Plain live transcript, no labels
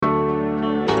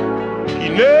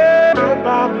never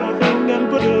about nothing in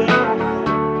particular.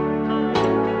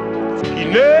 He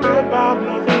never about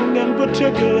nothing in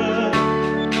particular.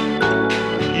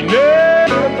 He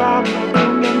never about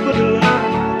nothing in particular.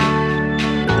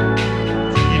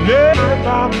 He never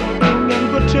about nothing in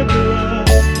particular.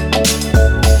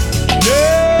 He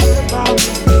never about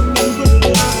nothing in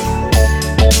particular.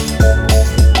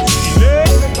 He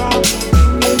never about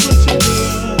nothing in particular.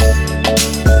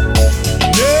 He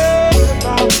never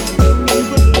about nothing in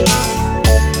particular.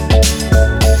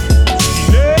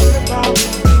 He never about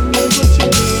nothing in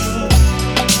particular.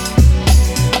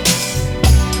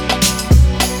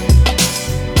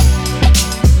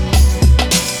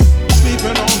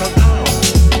 Sleeping on the couch.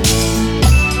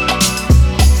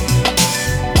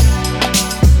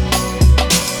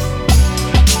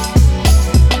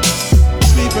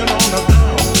 Sleeping on the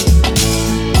couch.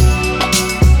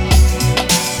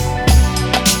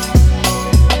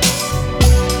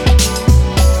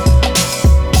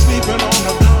 Sleeping on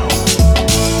the couch.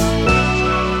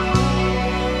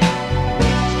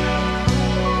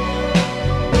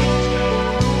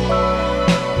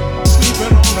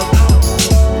 Sleeping on the couch.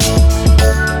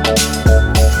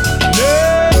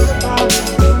 Never about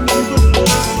nothing in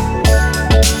particular.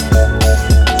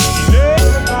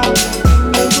 Never about nothing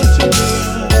in particular.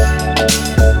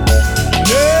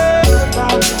 Never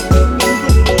about nothing in particular. Never about nothing in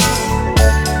particular.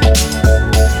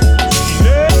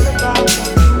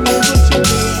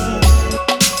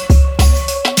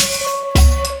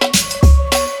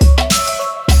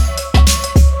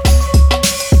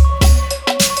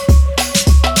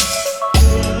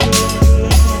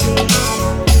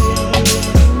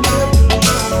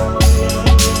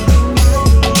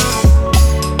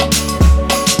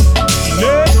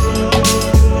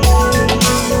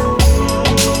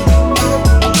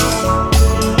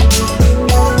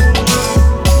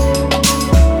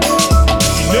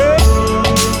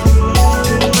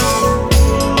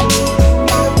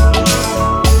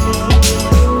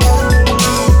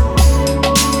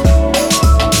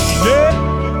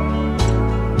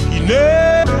 He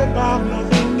never about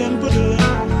nothing in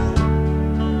particular.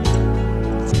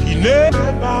 He never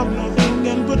about nothing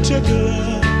in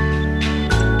particular.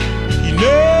 He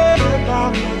never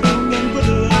about nothing in particular. He never about nothing in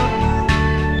particular.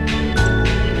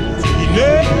 He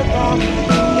never about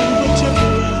nothing in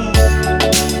particular.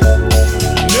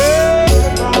 He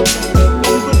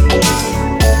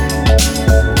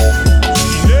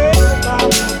never about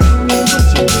nothing in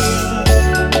particular.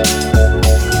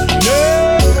 He never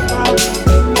about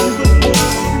nothing in particular.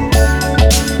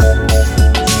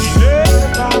 He never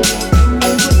about nothing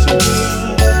in particular.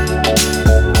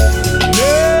 He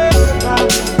never about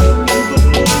nothing in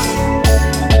particular.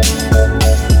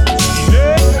 He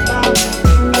never about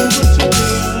nothing in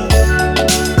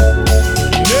particular.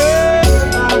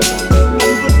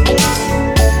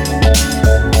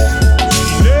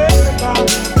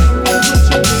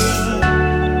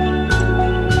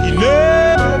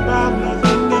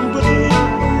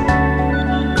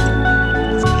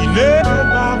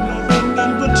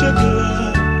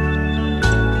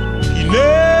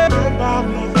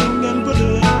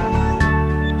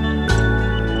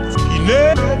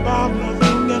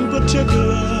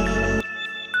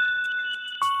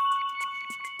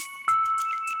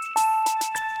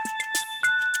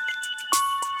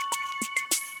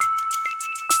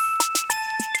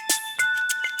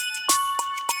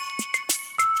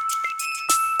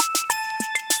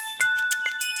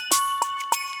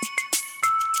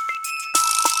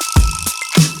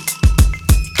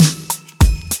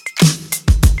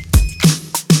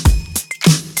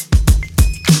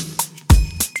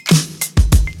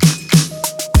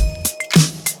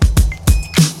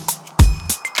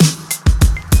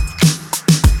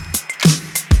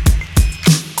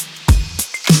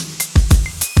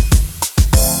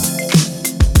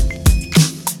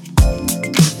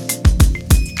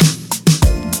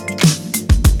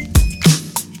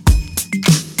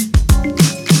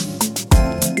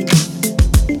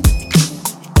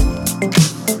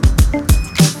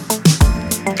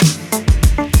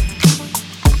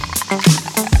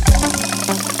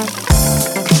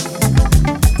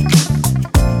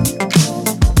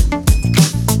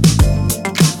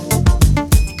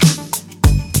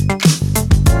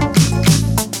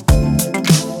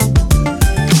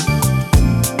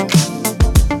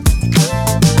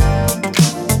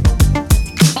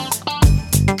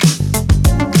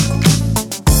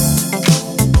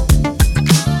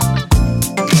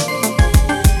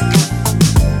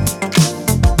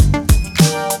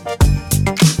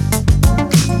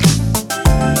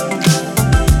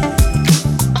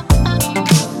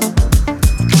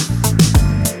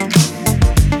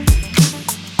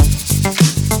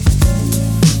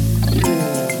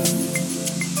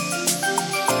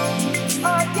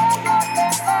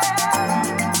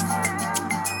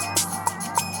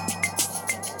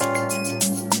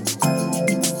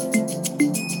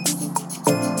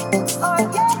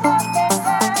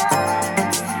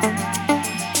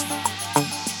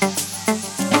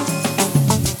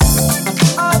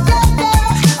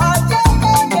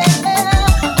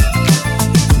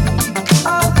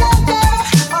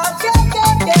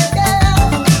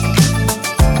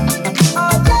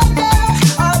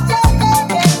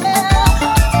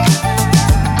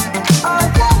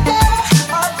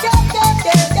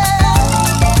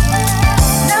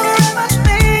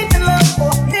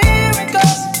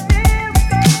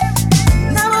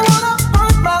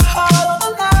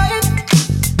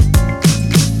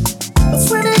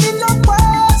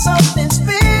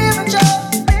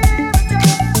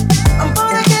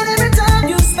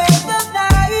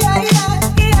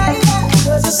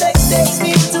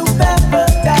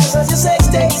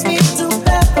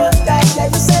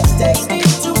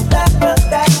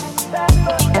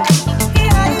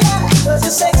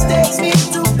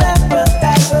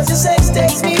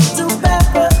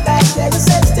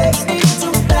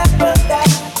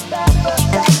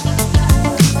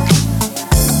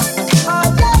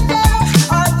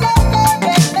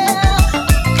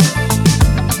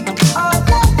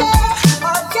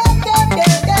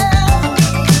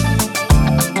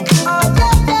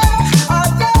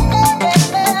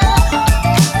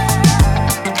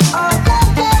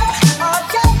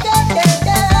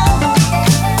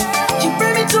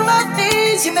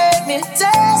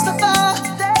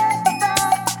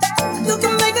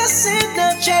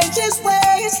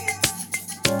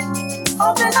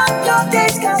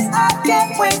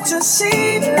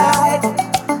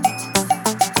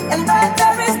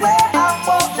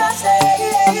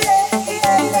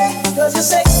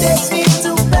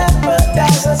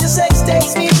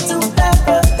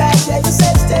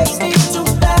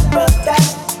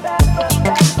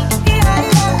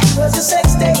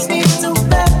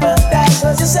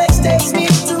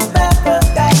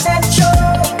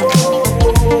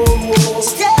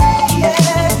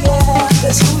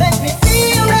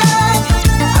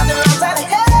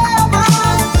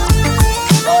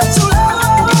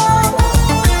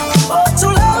 Too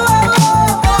long,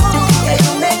 yeah,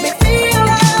 you make me feel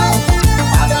right.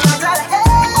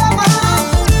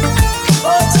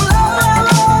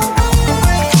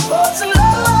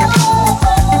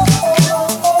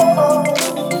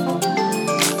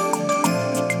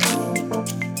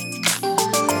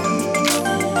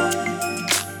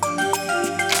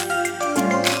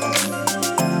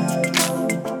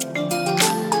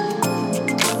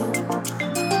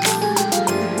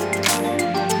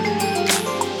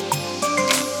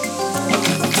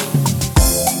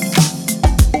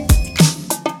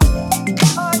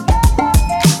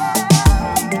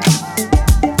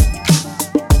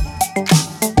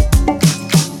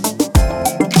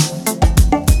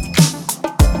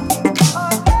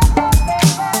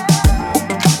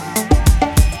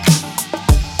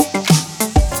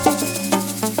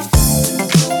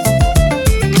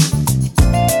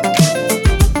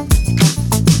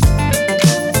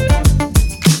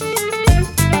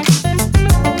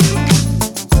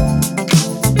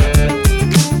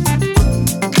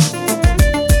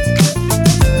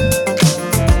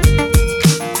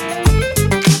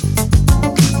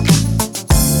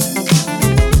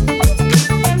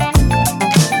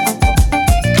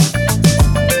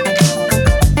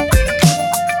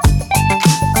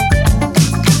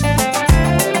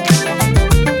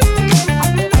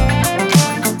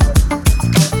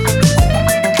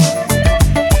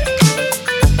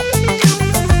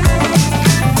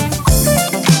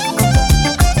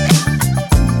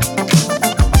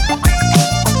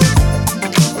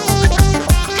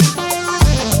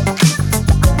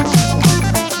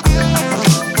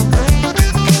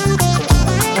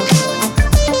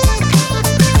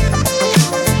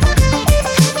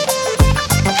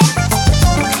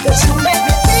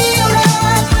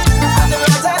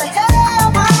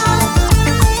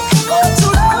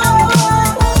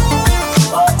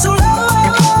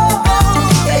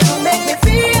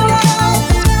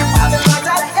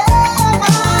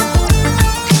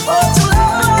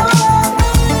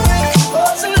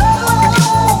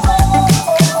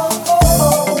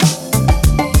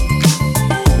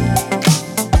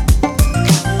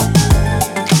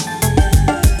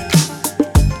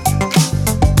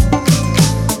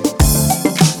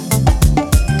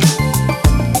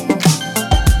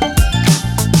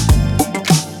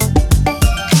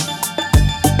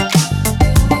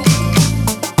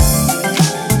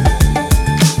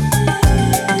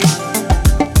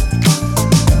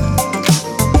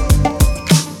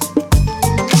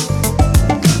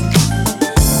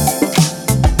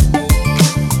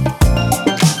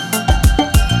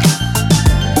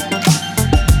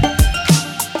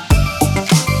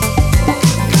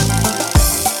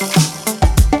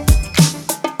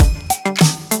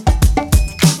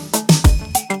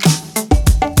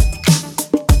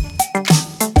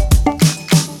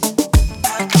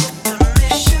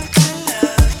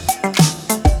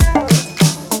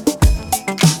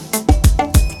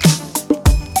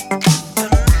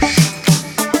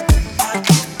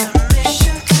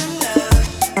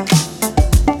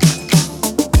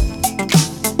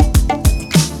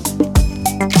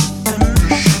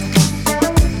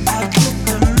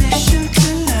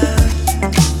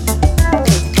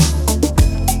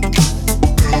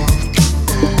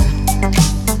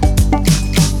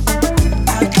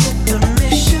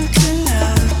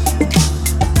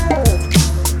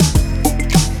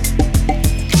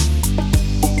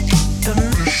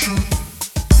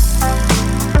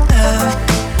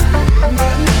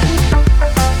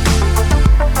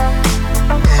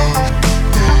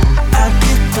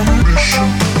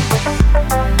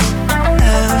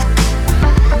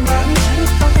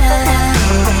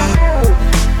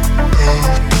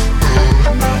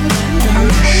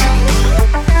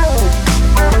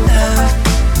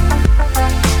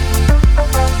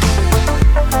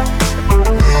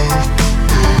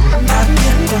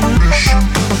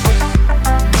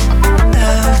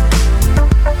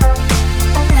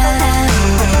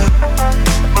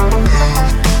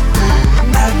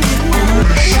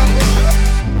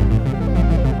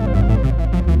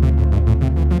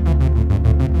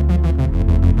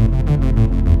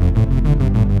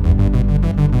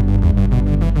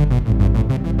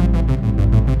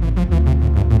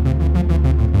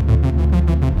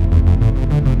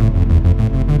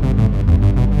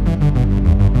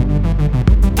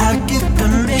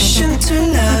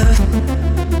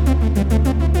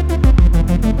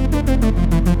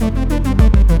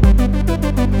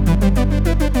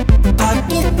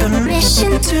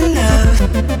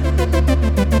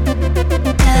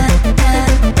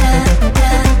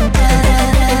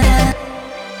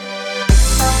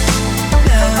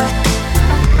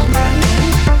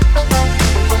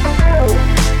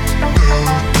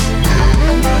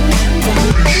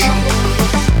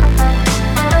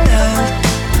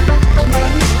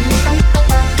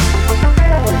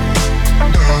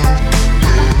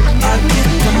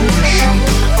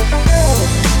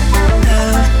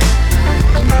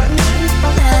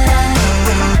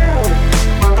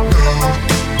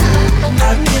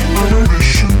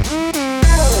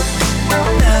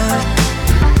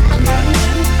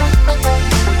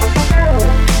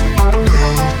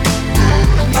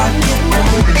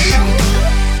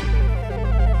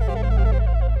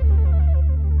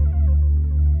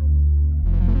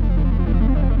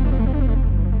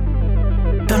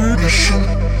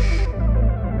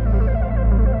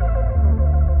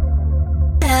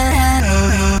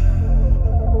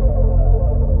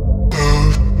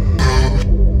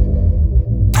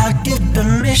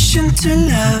 permission to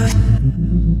love.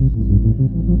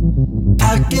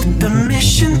 I give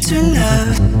permission to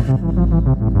love.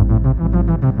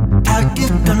 I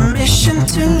give permission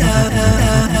to love.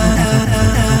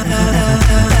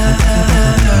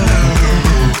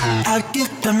 I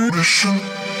give permission.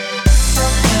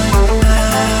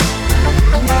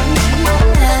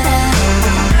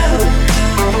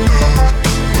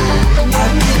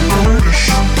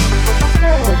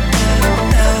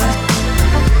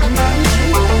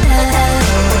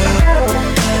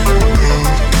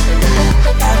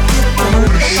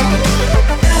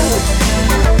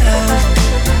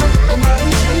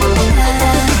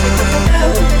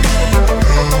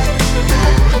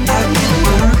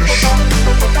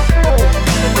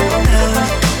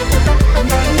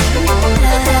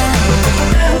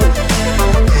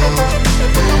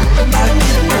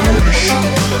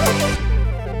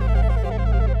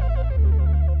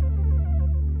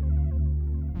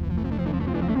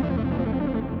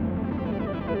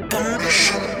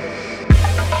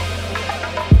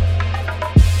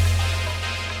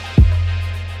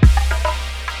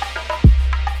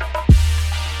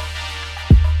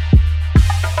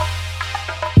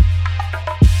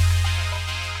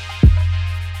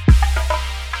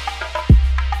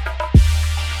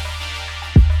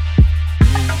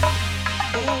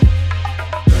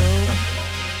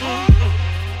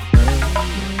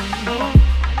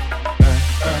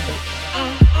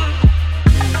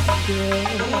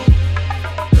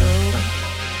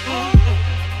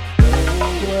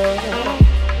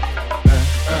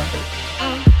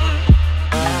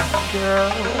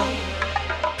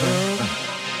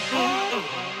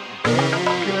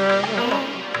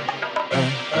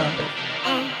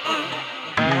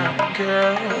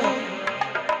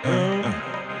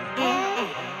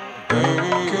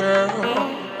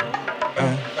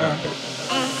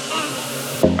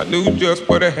 I knew just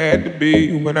what it had to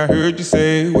be when I heard you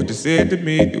say what you said to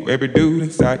me. To every dude in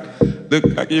sight,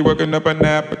 looked like you're working up an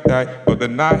appetite for the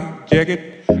night. Check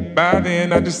it. By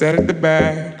then I just sat at the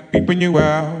back, peeping you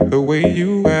out the way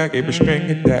you act. Every string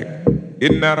attack,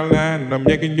 getting out of line, and I'm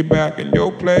yanking you back in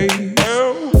your place.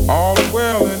 All is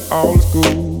well and all is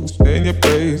cool. Stay in your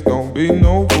place, don't be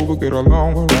no fool, but get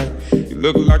along alright. You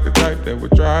look like the type that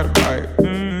would try to bite.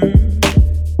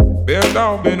 Best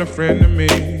off been a friend to me.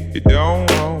 You don't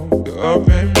want to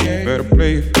offend me. Better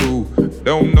play it cool.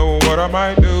 Don't know what I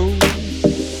might do.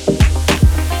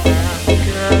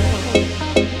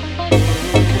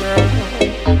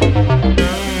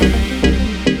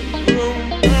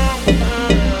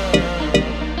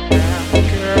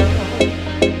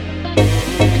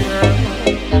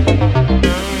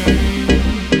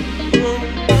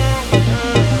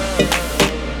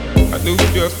 I knew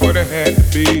just what it had to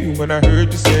be when I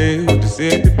heard you say what you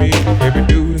said to me. Every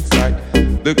dude in sight,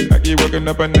 look like you're working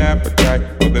up an appetite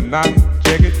for the night.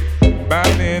 Check it. By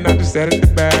then I just sat at the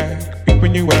back,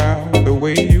 peeping you out the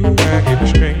way you act. Every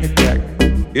string attack,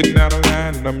 getting out of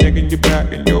line, and I'm yanking you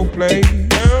back in your place.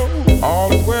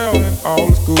 All is well and all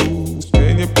is cool.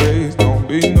 Stay in your place, don't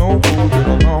be no fool. Get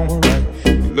along alright.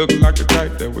 You look like the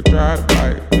type that would try to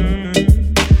bite.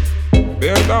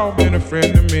 Best off been a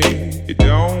friend to me. You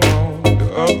don't want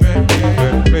to offend me.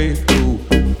 Better play it cool.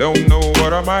 Don't know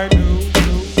what I might do.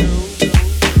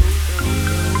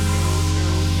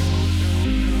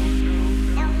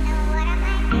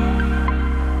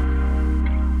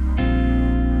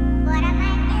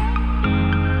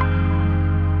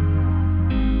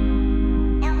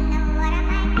 Don't know what I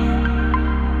might do.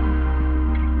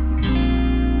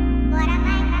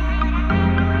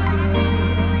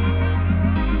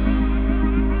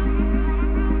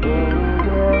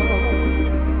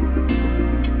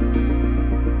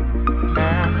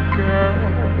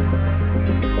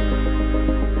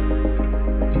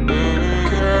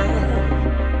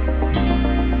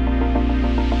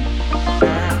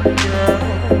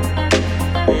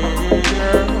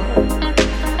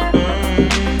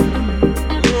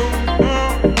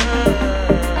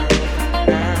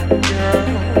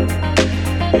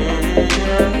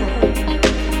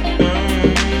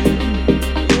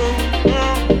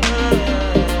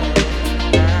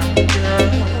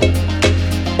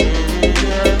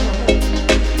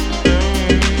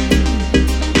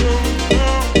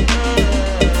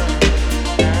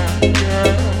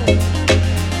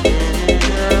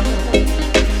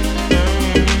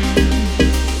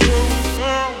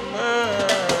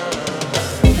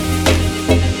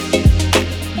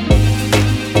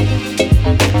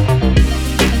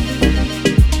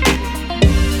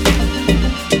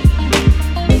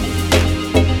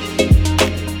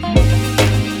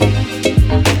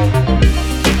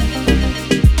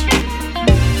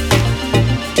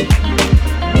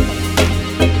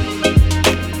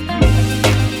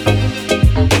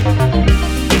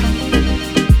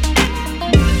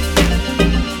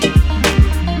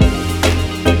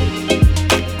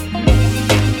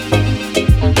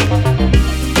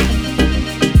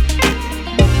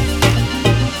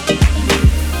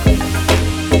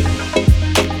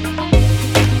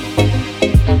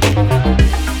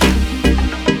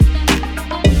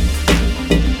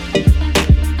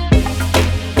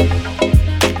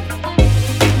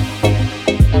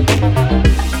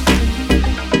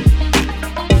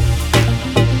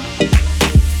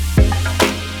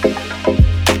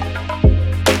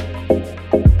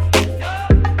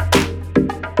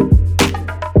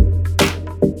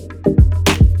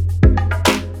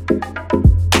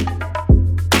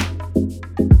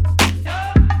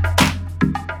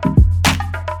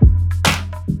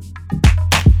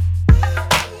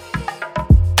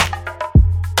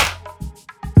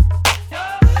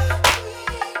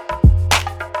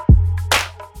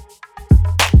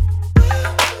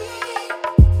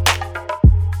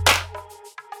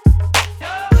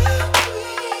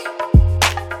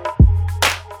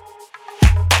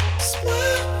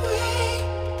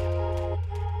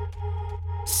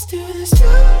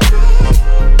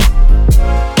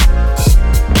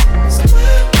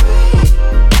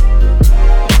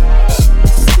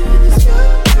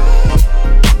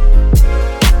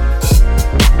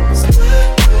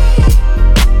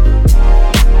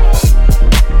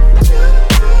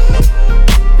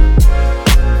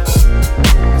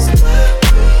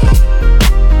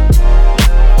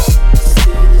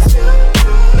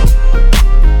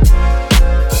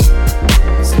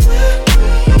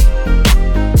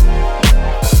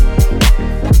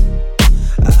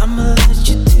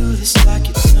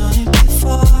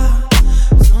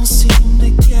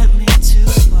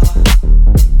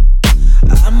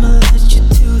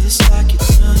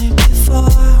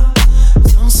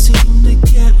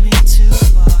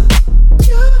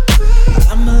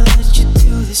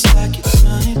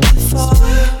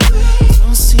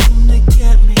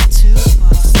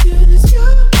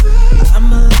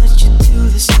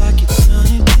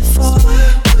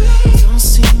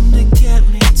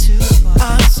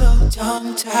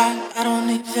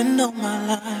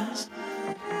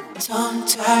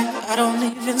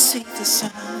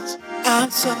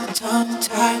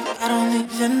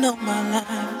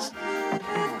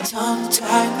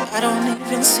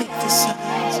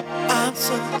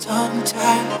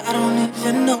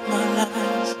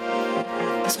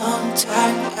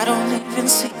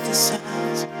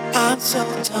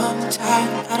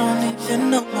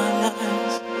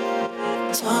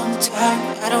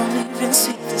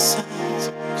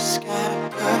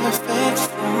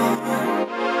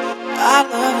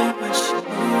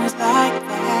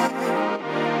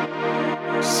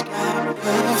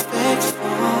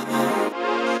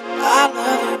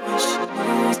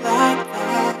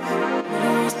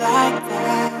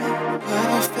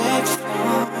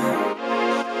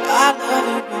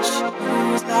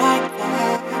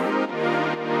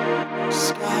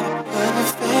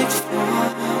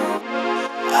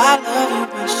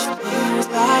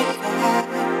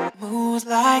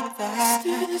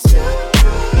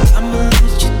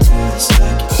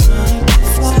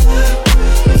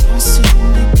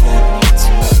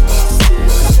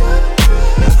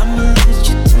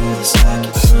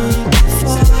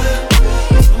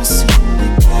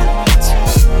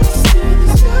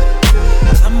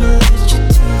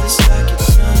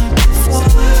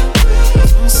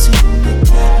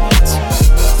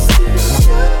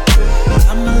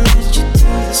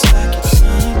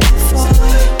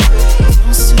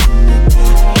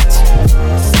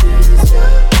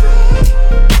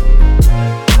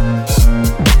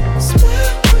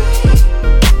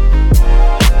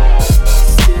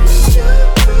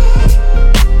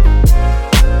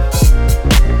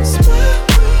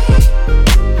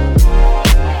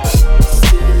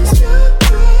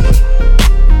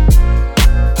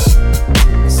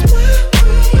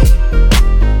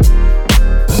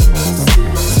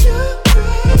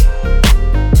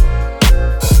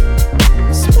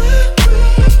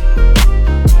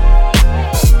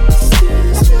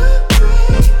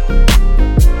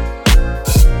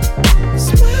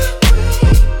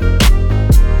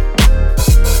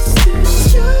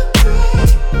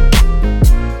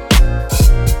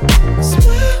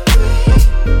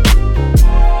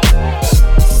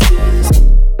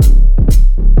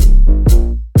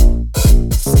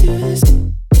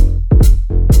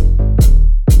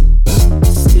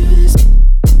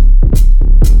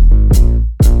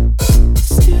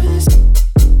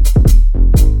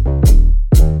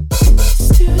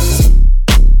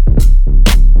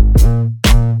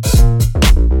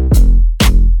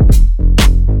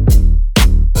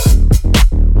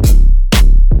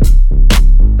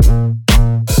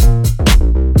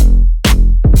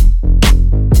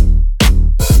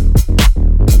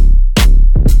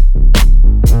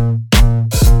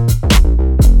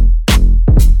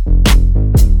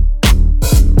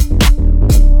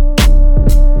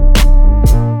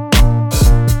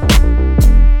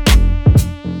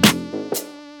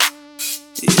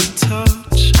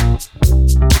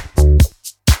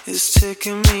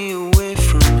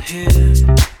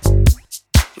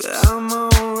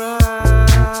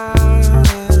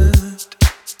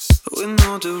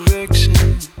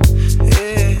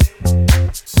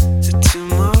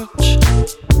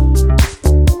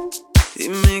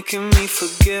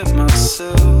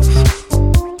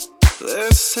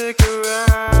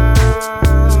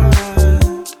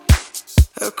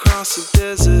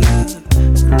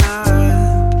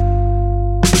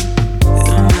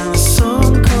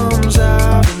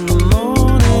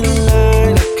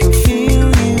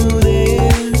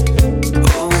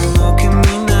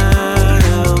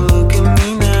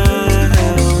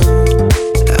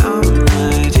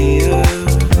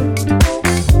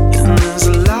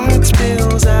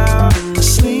 Spills out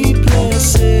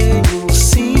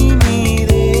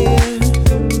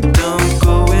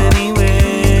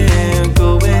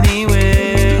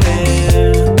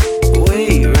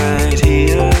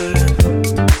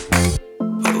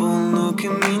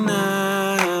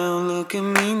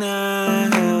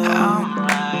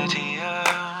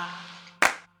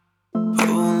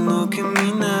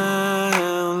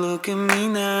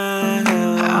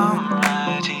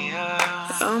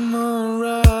I'm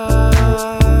alright.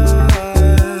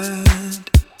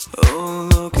 Oh,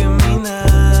 look at me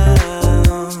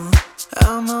now.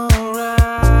 I'm alright.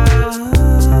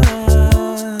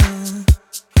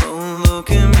 Oh,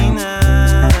 look at me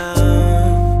now.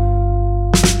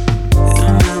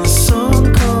 And when the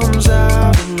sun comes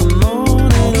out in the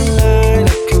morning light,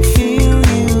 I can feel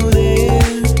you there.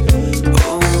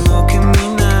 Oh, look at me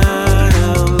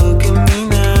now. Look at me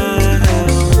now.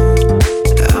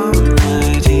 I'm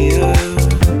right here.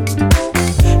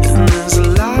 And as the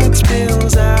light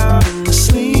spills out in the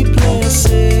sleepless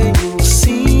air, you will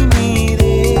see me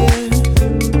there.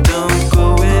 Don't go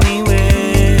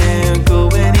anywhere, go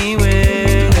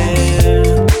anywhere.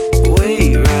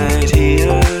 Wait right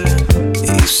here.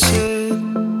 You said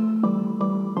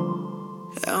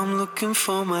I'm looking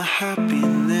for my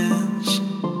happiness.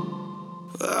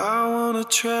 I wanna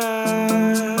try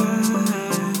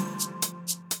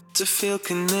to feel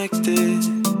connected,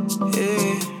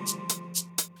 yeah.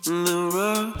 The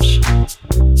rush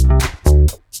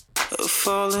of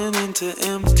falling into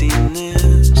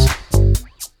emptiness.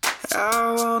 I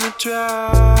wanna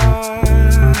drive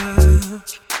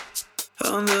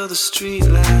under the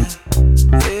streetlight,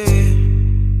 yeah.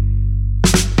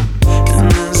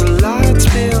 And as the light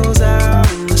spills out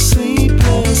in the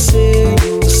sleepless air,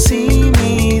 you will see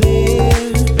me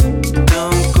there.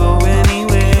 Don't go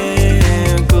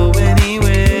anywhere, go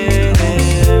anywhere.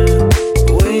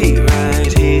 Wait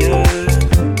right here.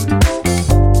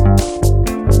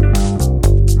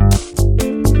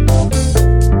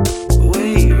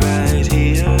 Wait right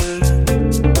here.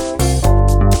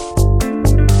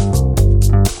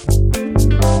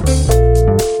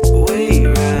 Wait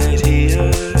right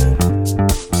here.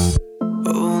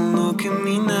 Oh, look at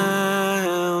me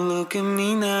now, look at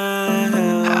me now.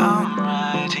 I'm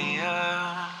right here.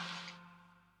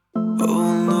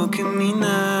 Oh, look at me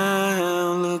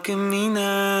now, look at me now.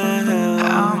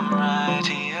 I'm right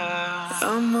here.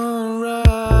 I'm alright.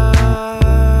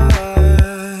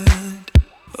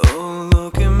 Oh,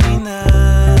 look at me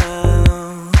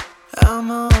now. I'm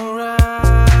alright.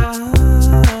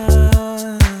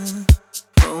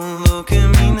 Oh, look at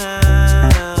me now.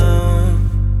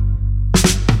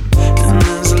 And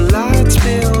as the light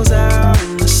spills out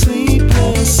in the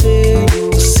sleepless air, you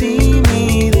will see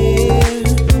me there.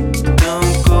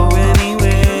 Don't go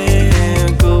anywhere,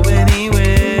 go anywhere.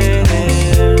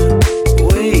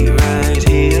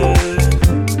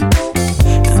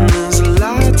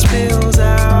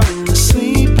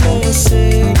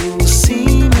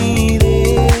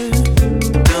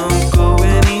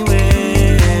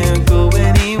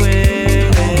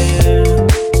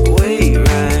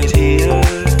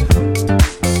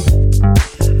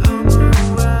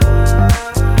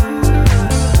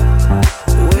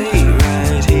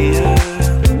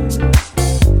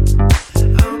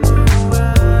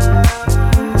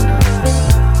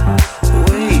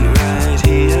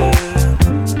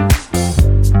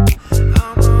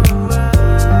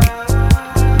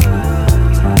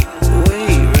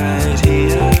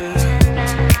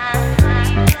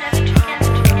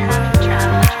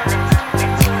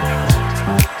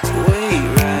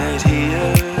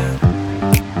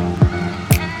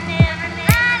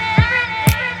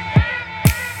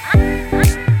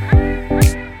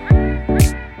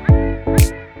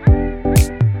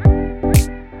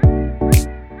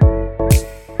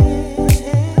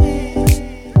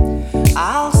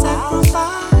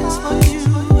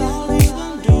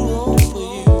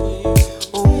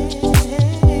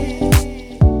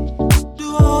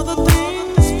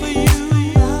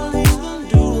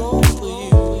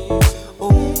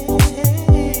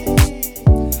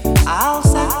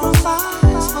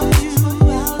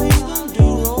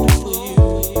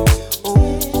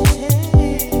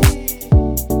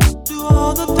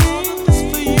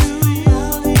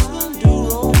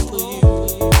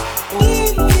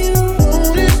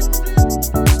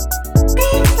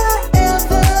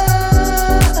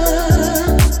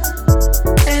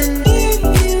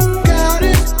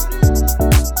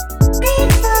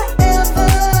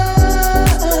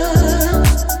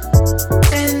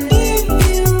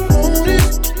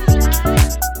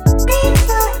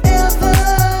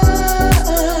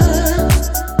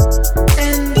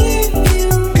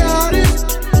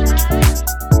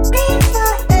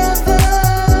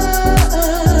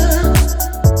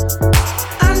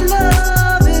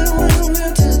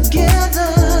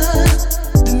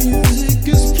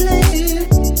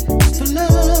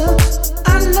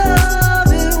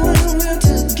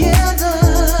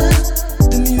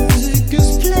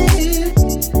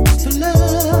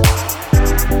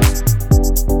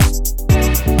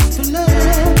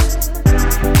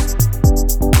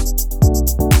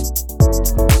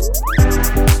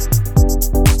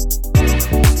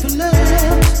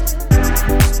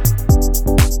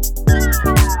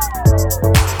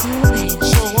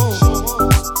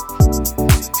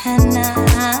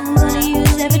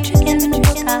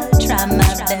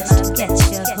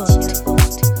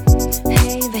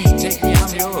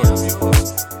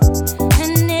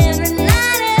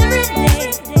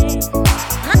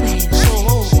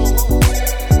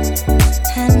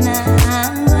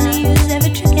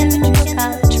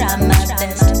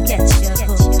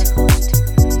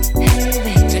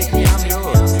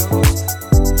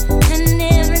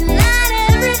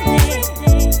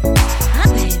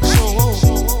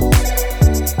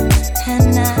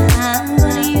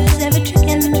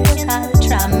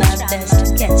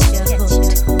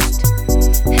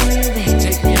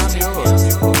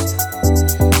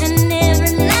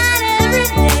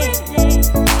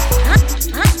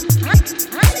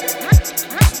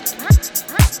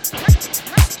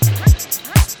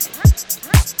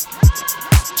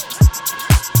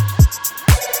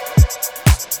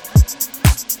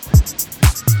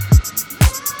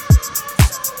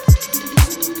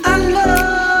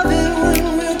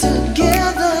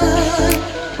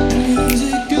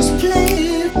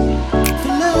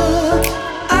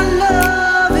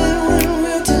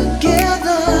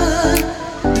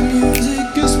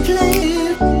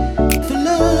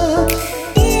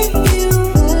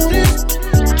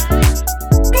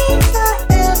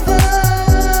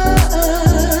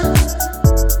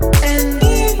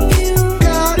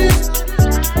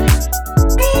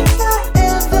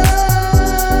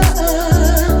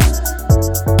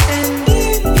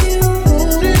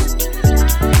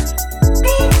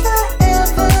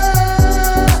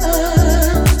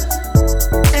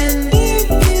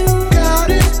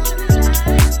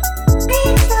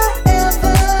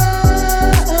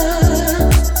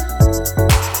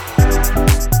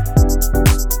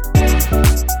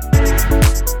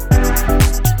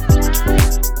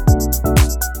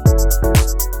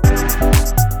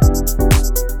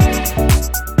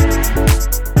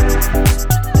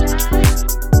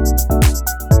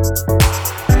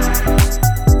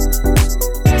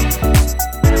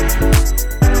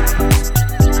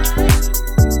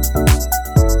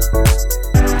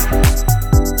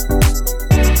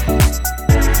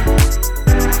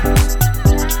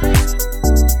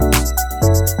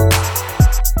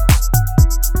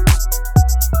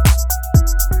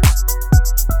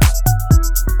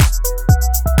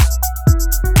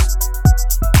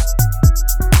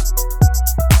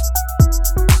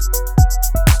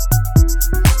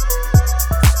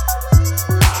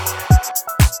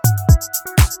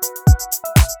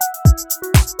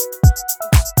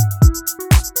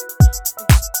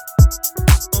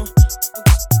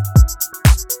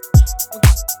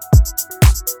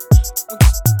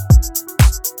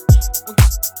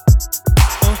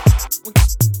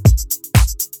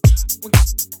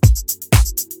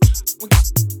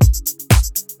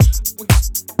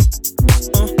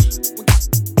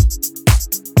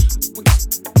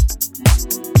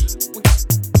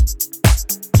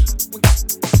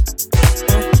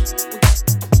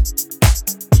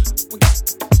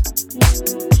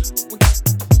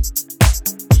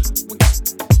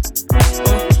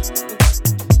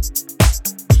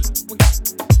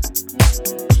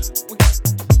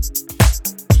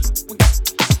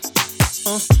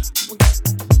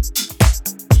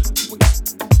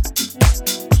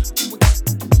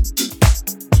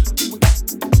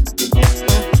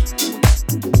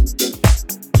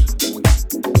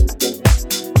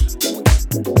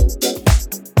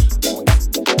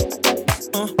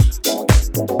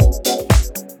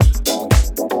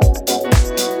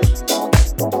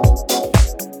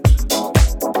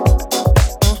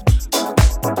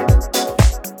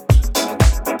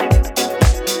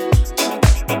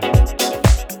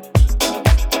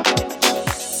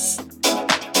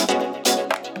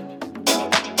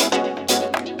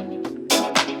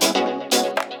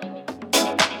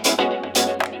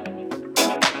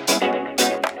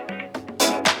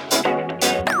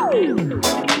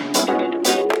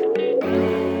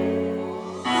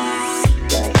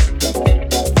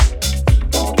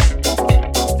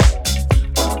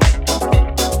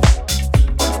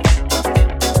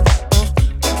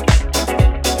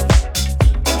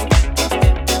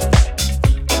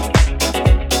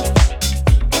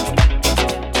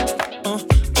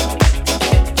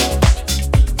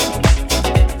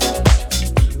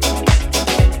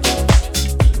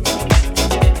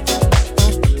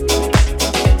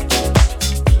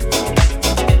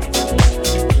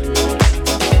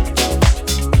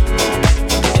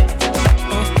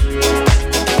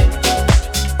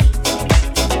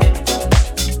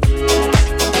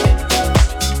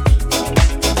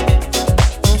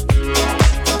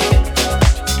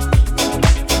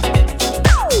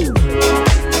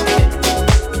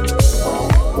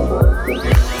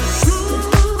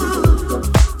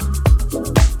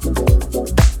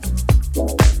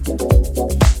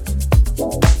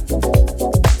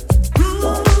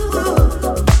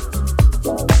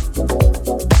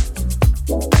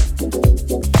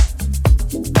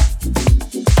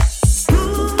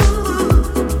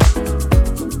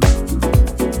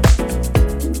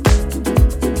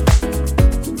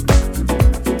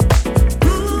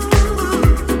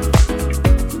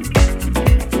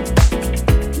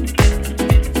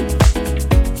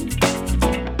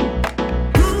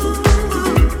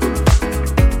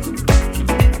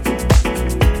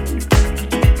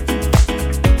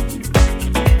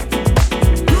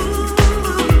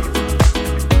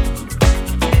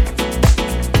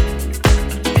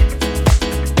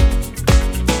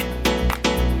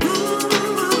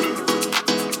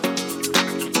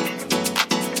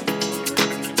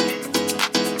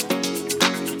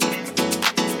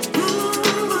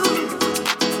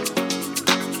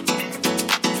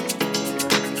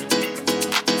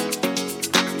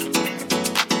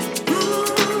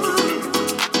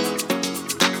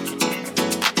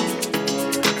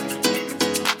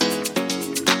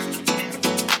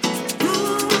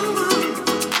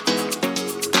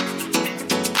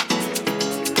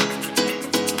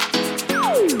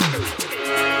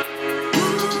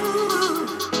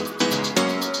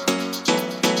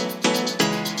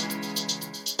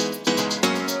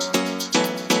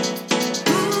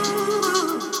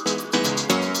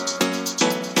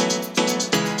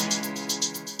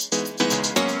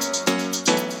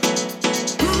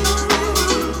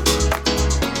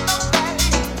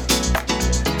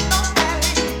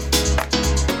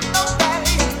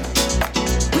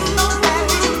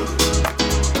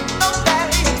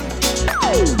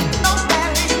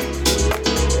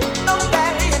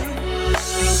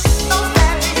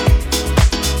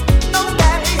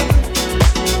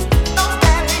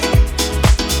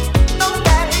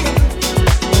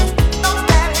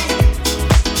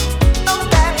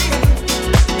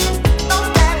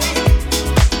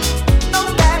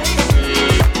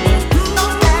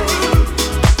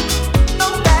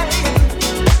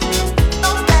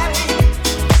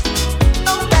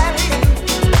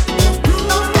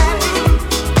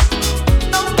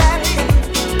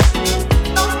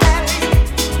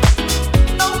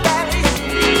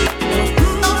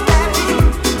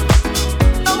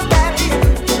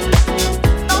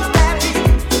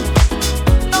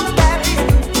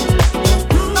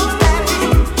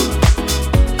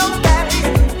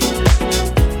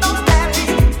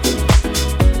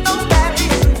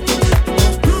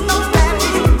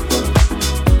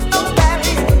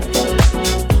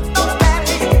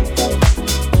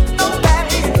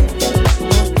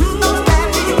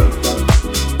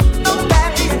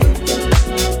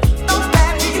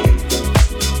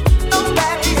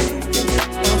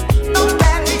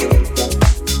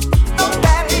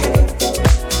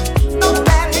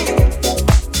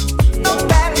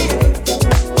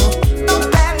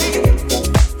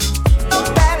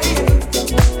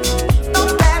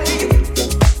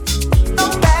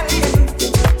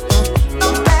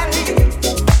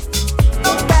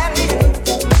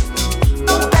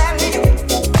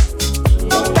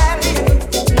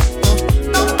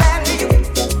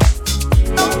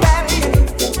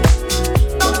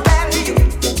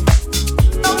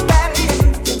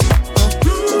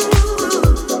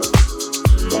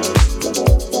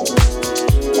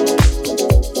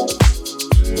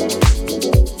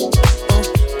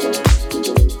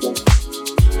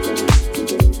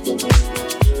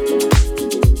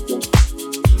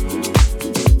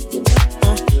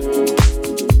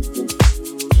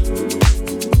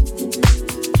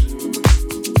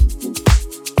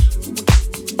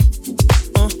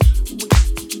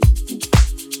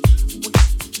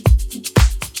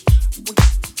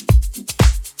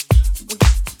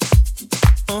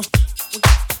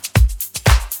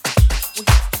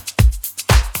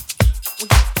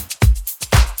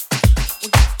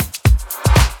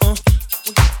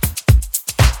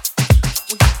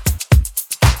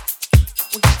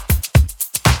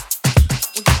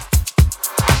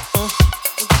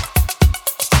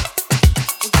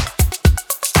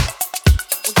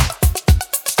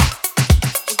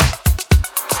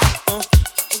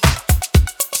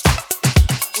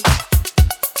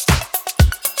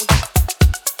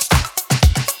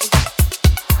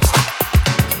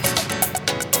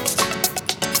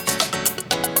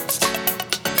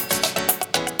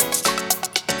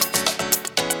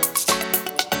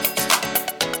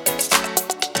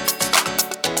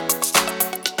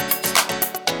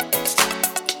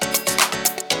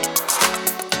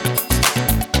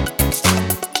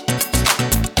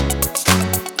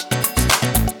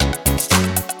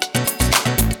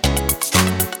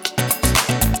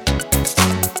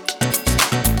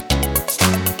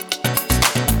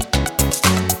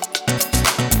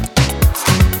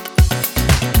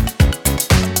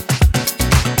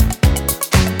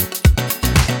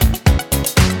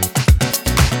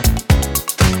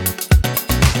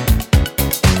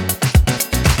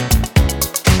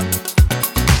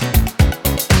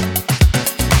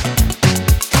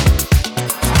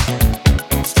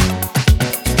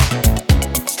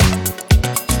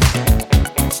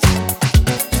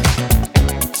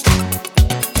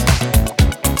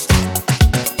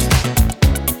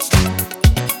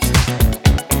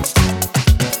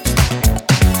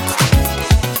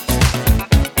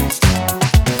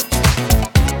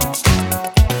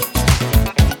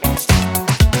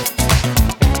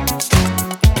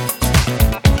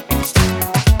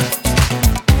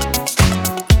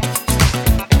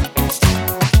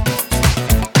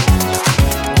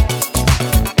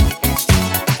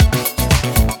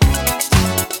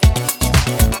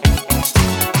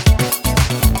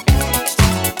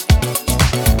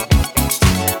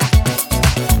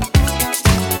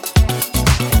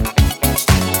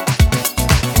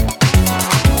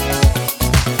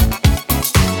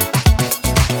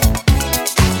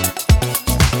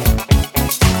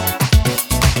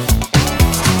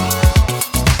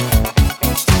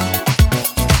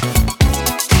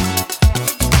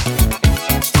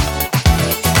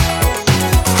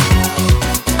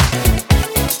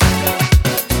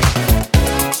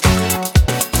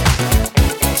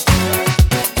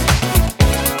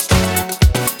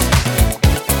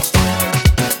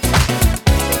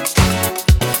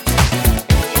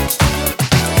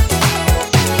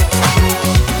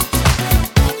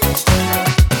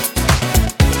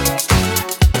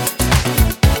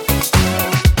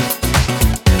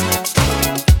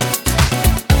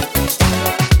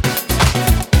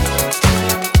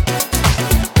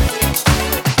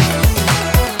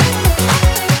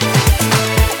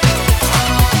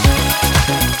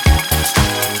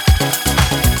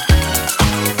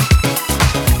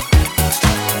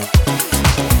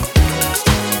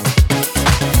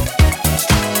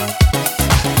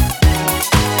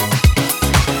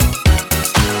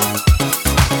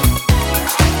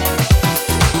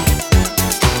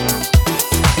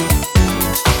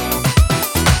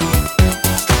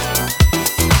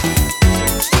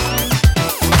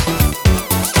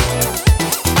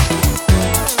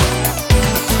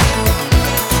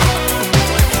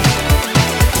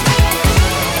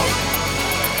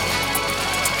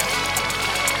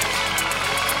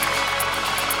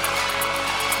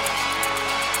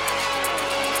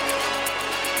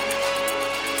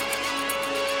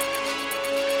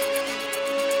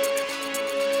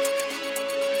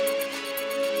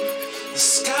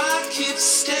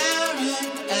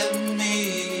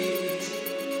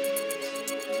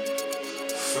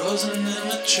 frozen in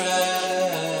my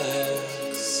tracks.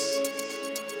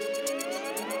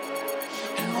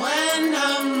 And when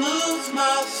I move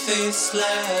my face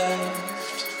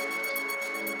left,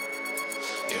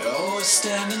 you're always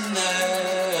standing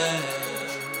there.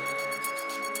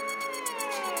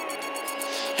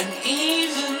 And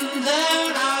even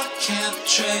then I can't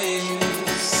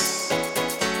trace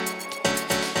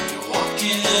you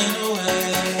walking away.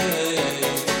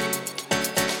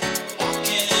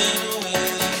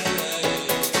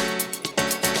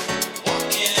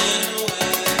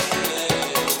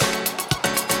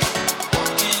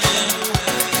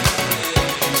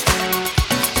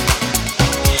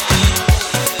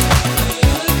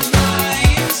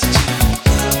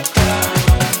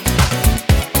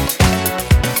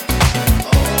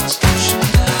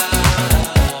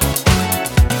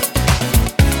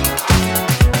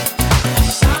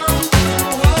 Found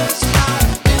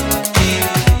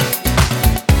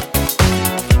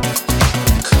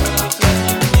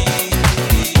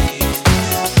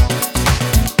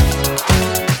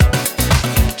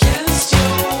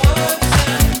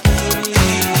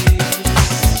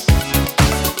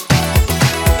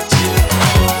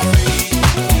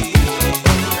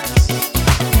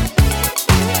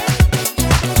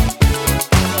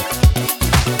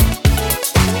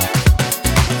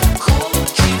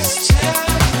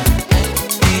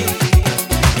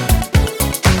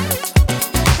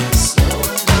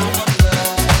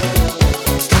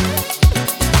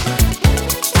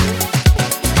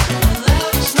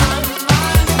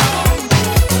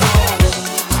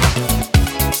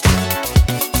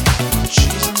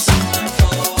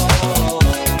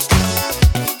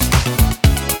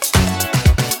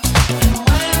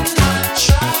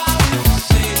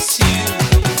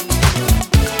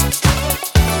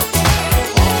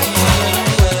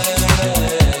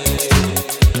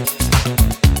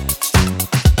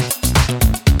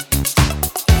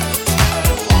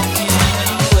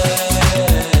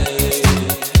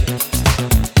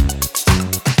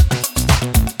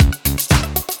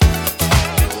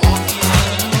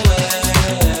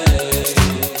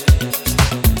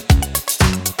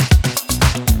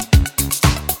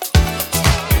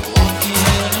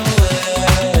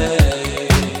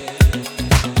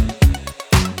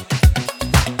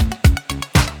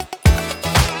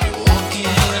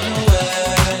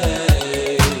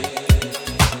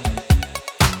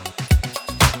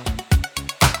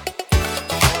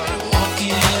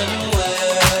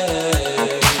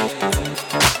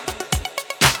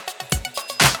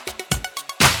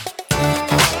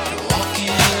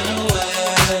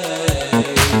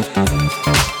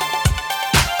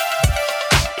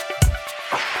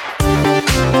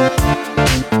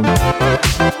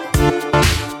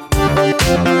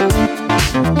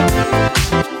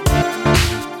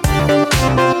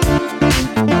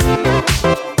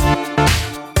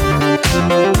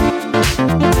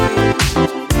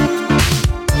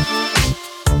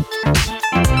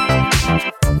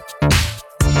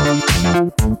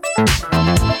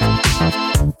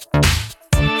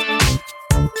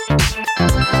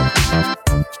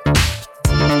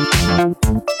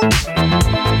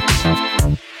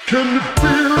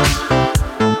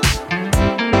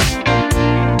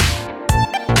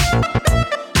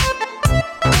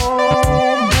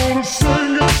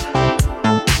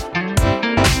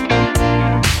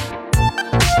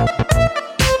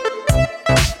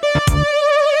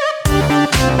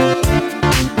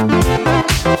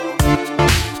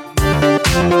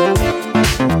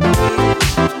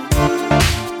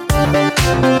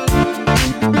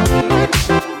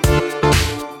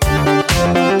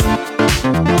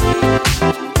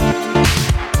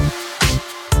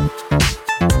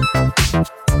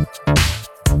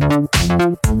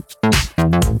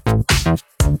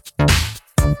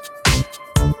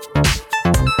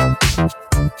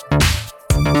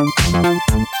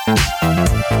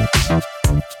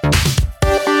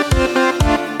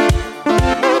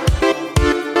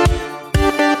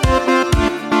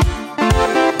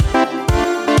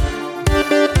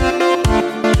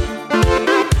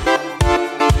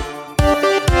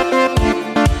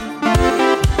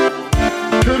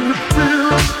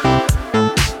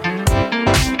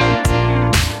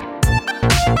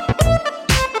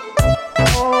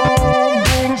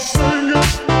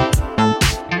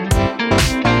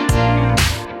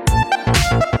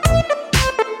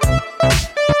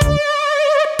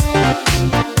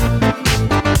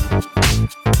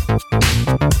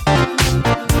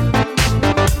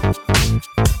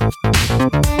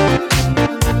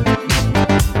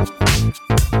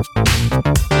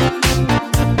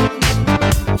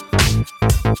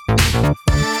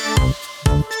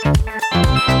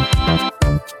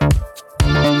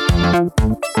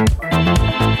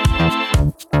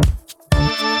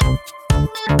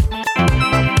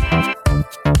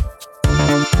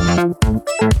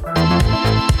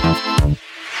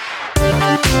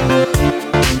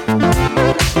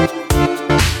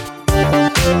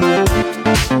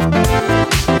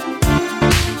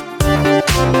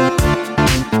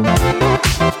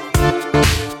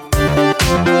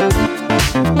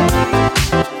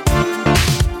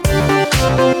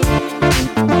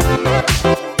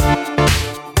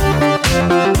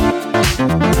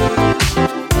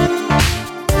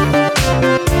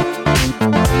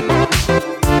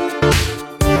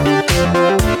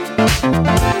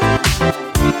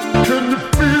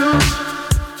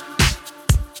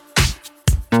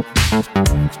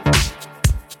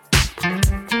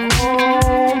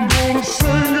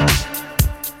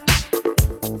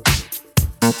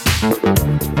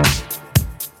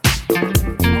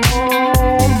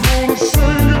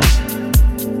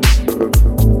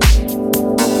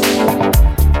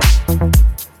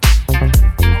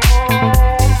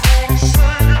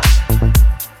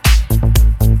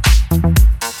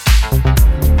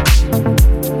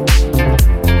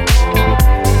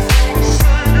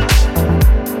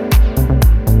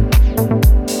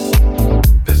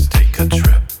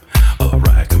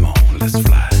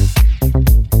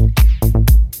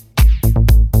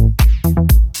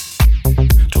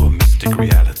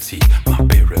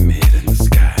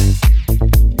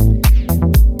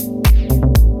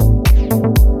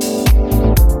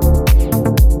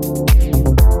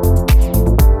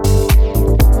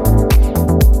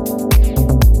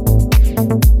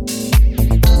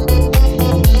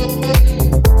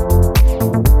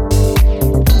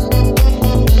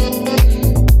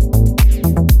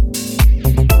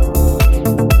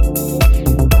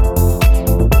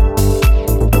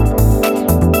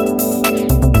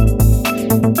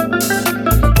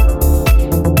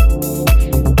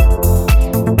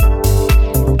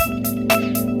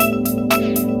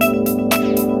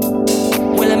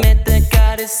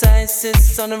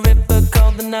on a river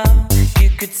called the Nile. You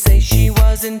could say she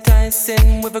was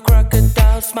enticing with a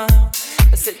crocodile smile.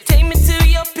 I said, take me to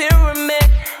your pyramid,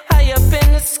 high up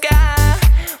in the sky.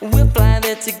 We'll fly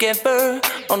there together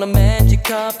on a magic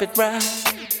carpet ride.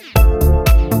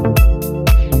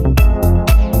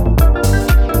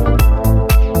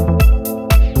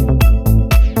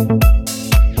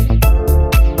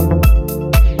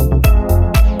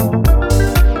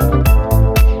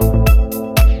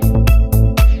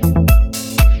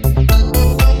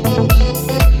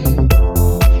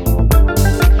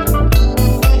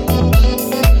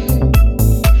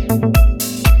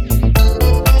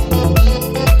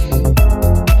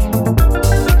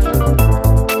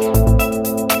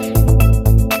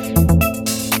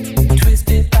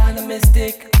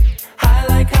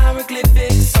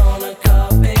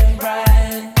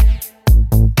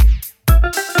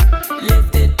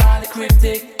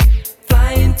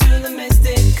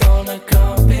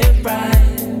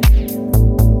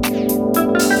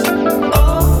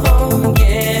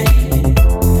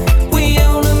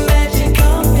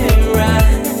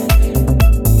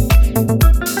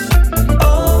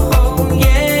 Oh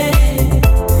yeah.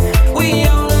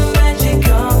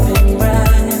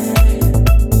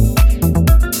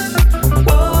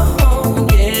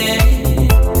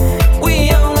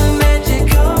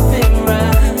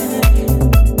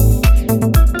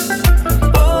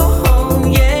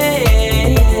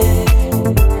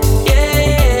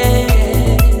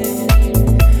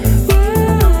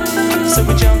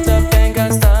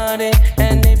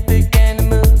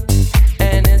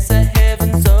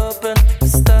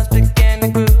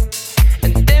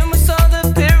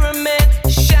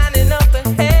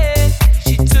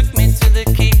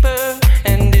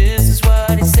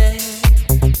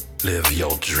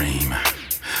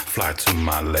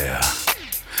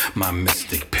 My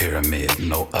mystic pyramid,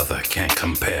 no other can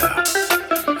compare.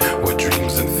 Where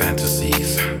dreams and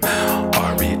fantasies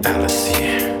are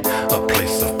reality. A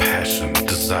place of passion,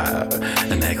 desire,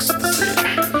 and ecstasy.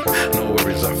 No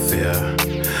worries or fear.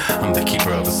 I'm the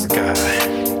keeper of the sky.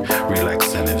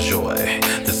 Relax and enjoy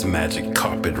this magic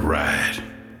carpet ride.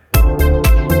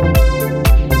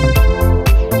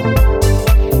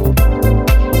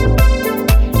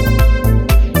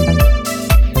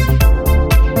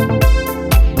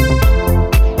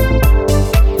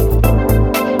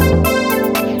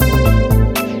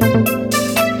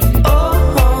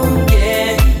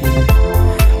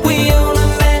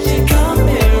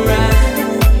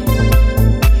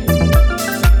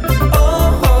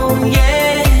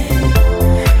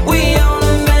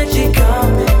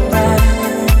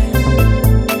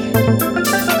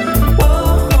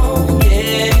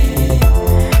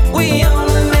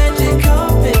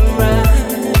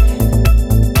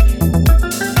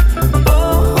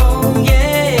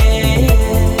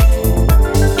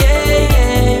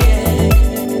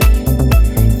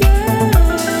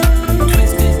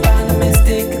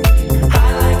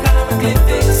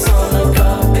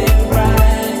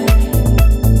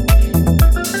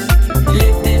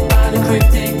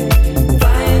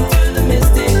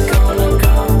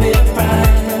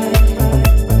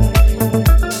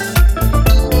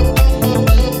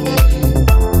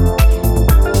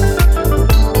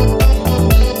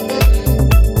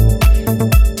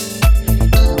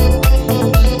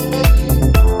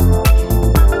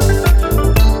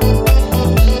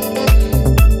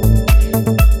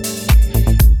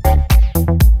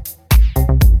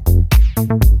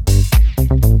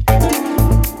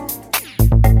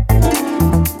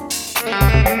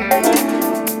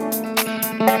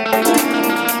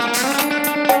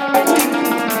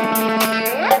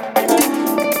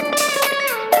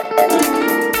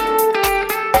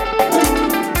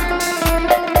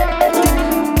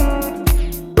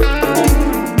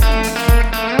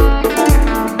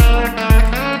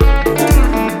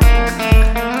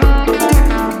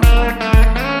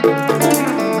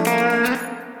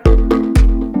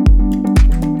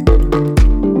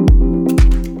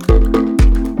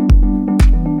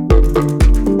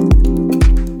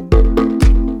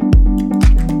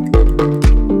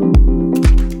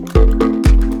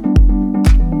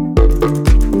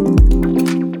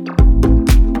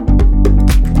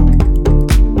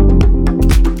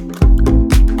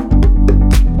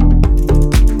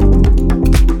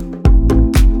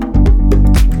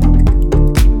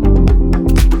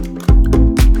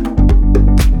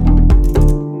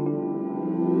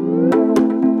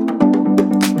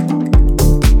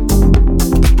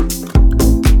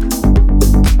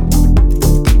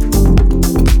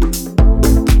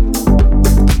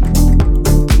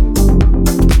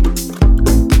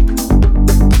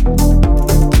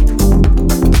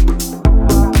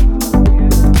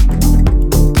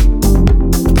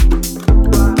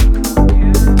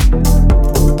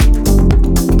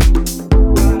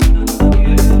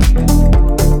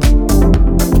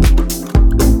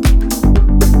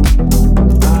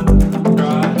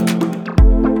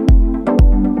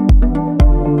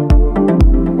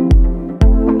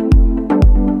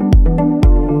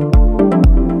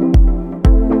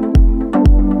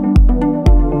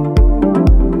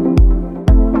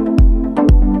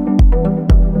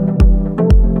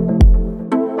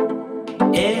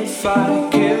 If I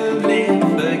could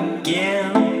live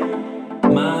again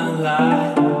my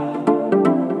life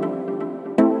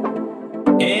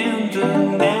in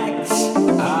the next,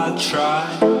 I'll try,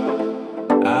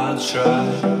 I'll try,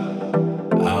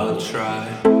 I'll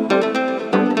try.